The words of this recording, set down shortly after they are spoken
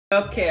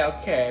Okay,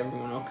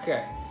 everyone,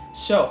 okay.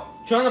 So,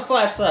 turn on the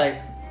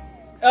flashlight.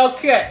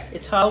 Okay,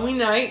 it's Halloween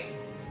night.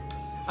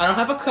 I don't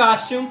have a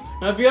costume.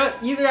 None of you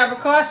either have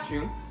a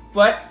costume.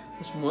 But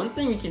there's one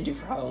thing we can do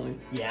for Halloween.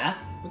 Yeah?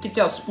 We can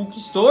tell spooky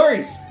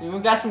stories.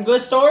 Anyone got some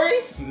good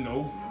stories?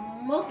 No.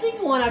 Well,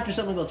 think one after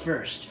someone goes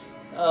first.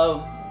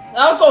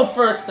 I'll go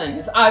first then,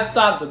 because I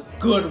thought of a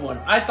good one.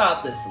 I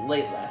thought this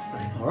late last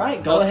night.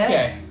 Alright, go ahead.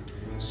 Okay,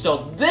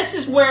 so this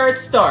is where it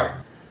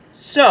starts.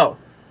 So,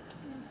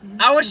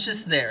 I was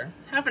just there,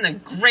 having a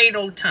great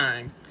old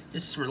time.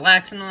 Just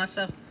relaxing and all that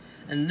stuff.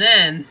 And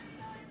then...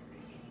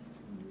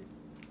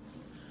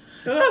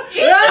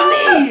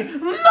 It's me!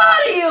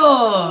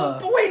 Mario!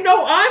 But wait,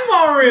 no, I'm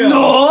Mario!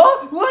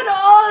 No! What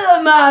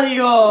other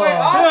Mario? Wait,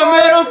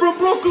 Man, I'm from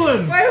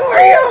Brooklyn! Wait, who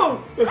are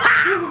you?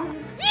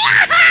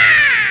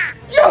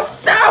 You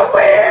sound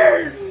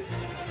weird!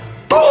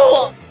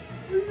 I'm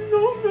so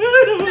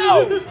mad. No!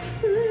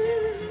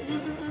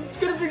 It's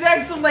gonna be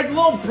next some like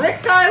little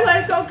brick guy,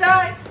 Lego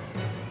guy?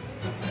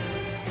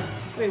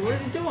 Wait, what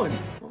is he doing?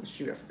 Oh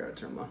shoot, I forgot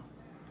to turn him on.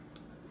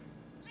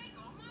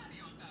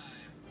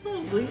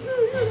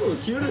 Oh,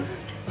 cute.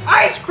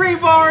 Ice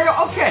cream Mario!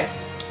 Okay.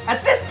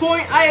 At this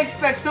point, I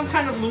expect some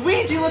kind of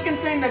Luigi-looking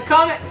thing to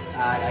come at...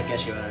 I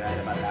guess you were right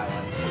about that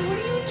one. What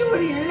are you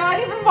doing here? You're not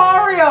even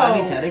Mario! I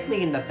mean,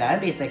 technically in the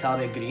fan base, they call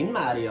me Green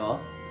Mario.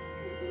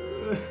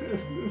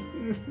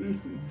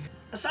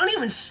 That's not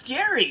even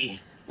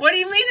scary. What do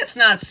you mean it's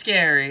not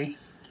scary?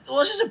 Well,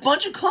 it's just a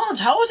bunch of clones.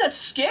 How is that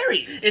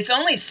scary? It's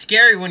only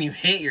scary when you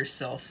hate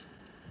yourself.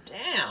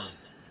 Damn.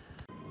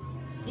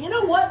 You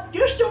know what?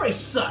 Your story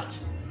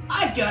sucked.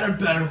 I got a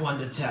better one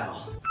to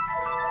tell.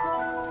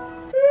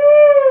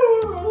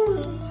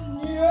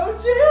 You know,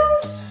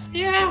 Tails?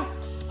 Yeah.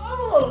 I'm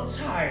a little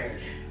tired.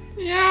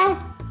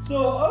 Yeah.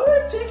 So I'm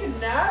gonna take a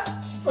nap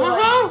for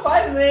like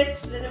 5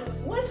 minutes, and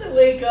then once I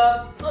wake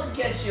up, I'll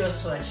get you a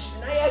Switch.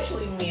 And I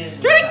actually mean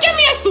it. You're gonna give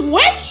me a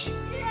Switch?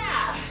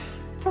 Yeah.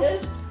 For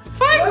Just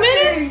 5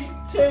 minutes?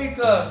 Take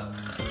a...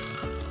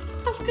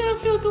 That's gonna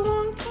feel like a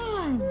long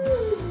time.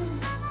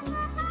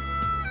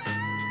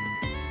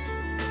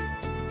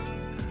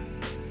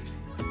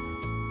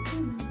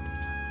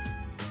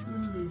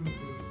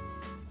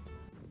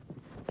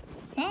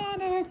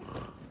 Sonic!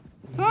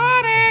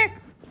 Sonic!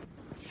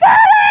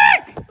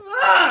 Sonic!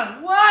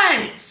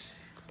 What?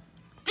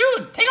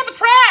 Dude, take out the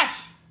trash!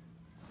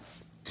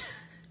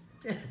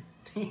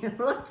 You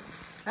look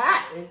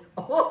fat and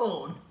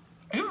old.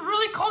 Are you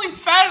really calling me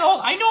fat and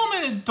old? I know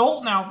I'm an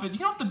adult now, but you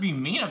don't have to be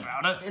mean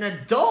about it. An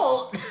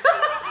adult? Dude,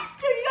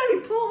 you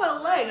gotta be pulling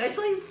my leg. I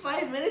saw you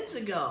 5 minutes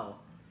ago.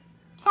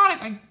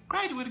 Sonic, I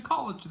graduated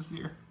college this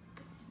year.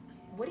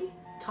 What are you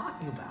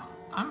talking about?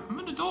 I'm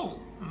an adult.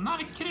 I'm not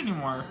a kid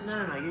anymore.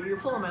 No, you're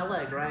pulling my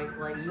leg, right?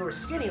 Like, you were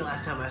skinny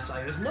last time I saw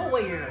you. There's no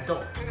way you're an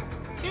adult.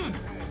 Dude,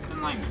 it's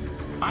been like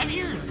 5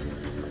 years.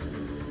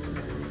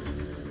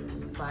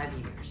 5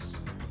 years.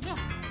 Yeah.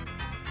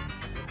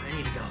 I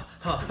need to go.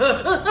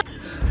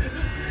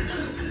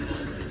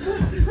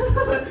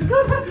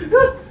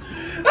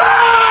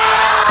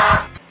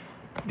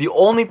 The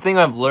only thing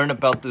I've learned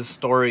about this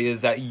story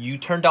is that you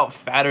turned out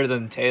fatter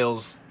than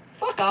Tails.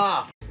 Fuck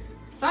off.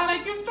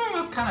 Sonic, your story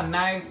was kind of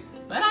nice,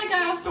 but I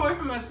got a story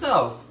for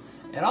myself.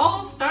 It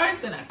all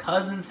starts in a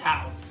cousin's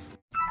house.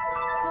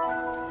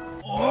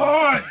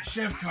 Oi!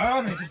 Chef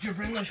Kirby, did you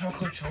bring the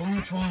chocolate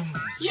chum chums?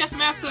 Yes,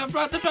 master, I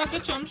brought the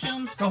chocolate chum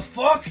chums. The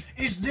fuck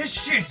is this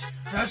shit?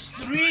 That's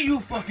 3, you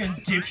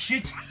fucking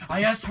dipshit.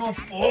 I asked for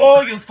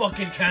 4, you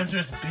fucking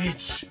cancerous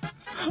bitch.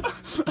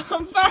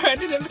 I'm sorry, I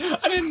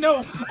didn't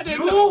know.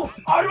 You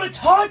are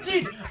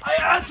retarded! I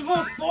asked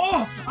for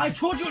 4! I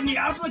told you in the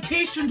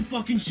application,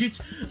 fucking shit.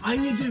 I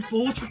needed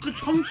 4 chocolate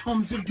chum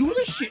chums to do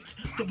the shit,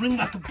 to bring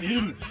back a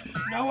bill.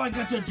 Now I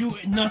got to do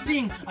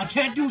nothing. I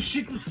can't do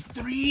shit with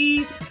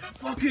 3.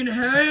 Fucking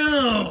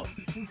hell!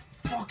 You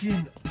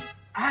fucking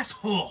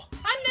asshole!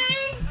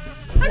 Honey!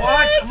 What,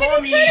 Honey, can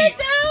mommy? you turn it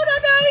down,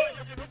 honey?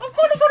 I'm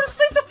gonna go to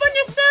sleep to fund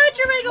your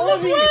surgery. Go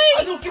Mommy, away.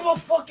 I don't give a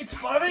fuck. It's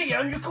 5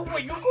 a.m. You can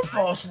wait. You can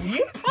fall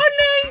asleep.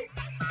 Honey,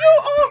 you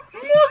are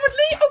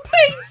morbidly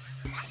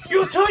obese.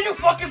 You too, you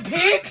fucking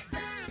pig!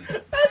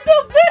 I'm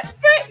not that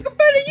fat compared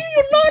to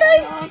you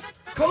naughty.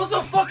 Close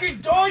the fucking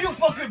door, you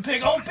fucking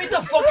pig! I'll beat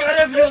the fuck out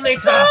of you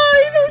later!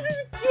 I know this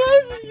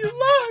closing you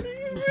naughty.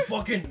 You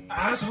fucking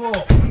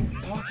asshole!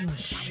 Fucking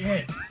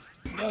shit!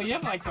 Yo, you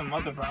have like some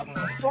other problem.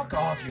 Fuck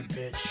off, you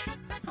bitch!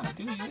 Oh,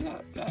 dude, you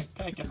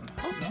gotta get some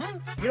help,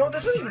 man. You know,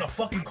 this isn't even a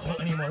fucking cult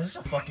anymore. This is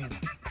a fucking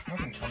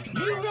chum chum.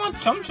 You want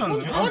chum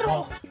chums,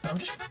 I'm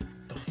just...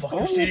 The fuck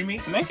you say to me?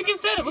 The Mexican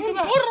said it, look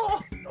at that.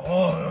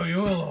 Oh,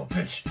 you a little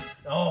bitch.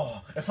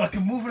 Oh, if I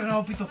can move it,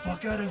 I'll beat the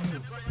fuck out of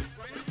you.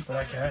 But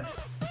I can't.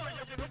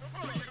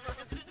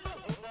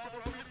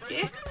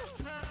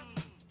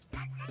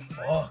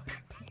 Fuck.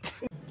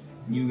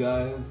 You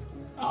guys,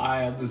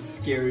 I have the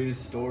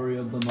scariest story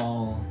of them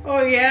all.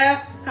 Oh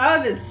yeah? How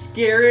is it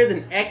scarier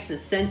than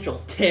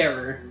existential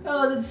terror?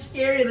 How is it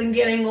scarier than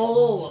getting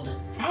old?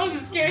 How is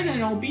it scarier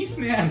than an obese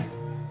man?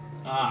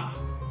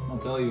 I'll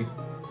tell you.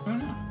 Right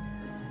now.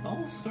 It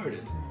all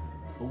started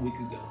a week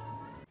ago.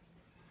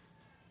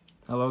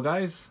 Hello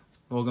guys,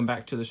 welcome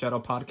back to the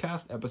Shadow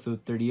Podcast, episode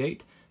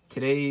 38.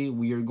 Today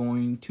we are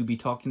going to be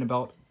talking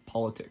about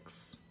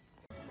politics.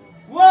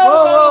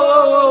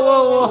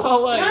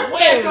 Whoa! Wait Turn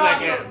a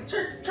second.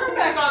 Turn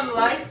back on the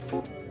lights.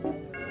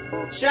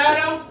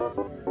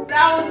 Shadow,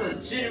 that was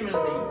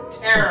legitimately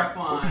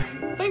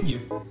terrifying. Thank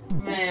you.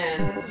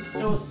 Man, this was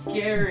so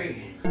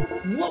scary.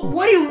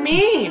 What do you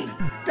mean?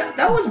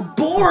 That was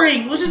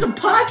boring. It was just a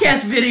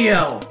podcast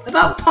video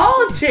about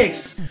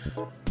politics.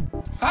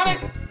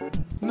 Sonic,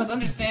 you must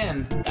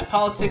understand that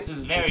politics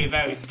is very,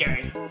 very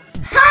scary.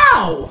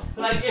 How?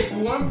 Like, if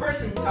one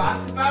person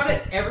talks about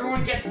it,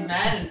 everyone gets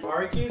mad and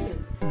argues,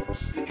 and it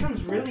just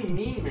becomes really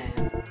mean,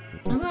 man.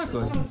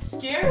 Exactly. It's so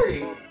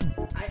scary.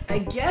 I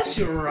guess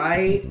you're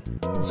right.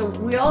 So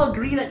we all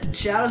agree that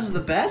Shadows is the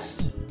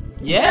best?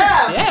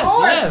 Yes, Of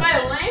course, by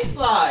a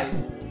landslide.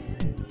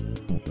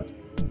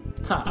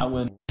 Ha, I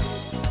win.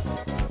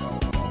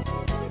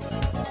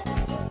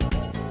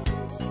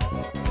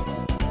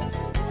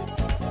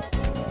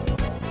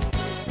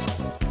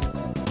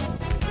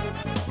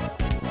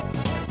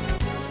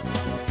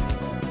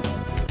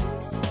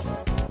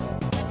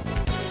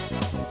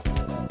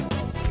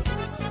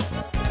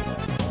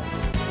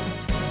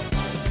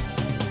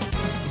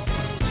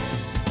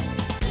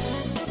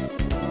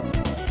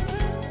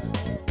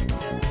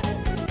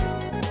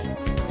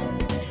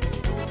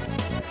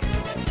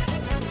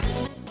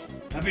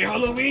 Happy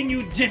Halloween,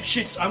 you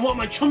dipshits! I want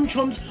my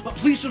chum-chums, but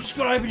please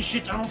subscribe and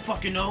shit, I don't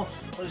fucking know.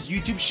 What is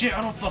YouTube shit?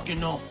 I don't fucking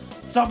know.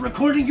 Stop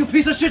recording, you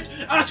piece of shit,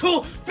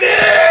 asshole!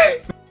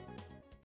 Beep!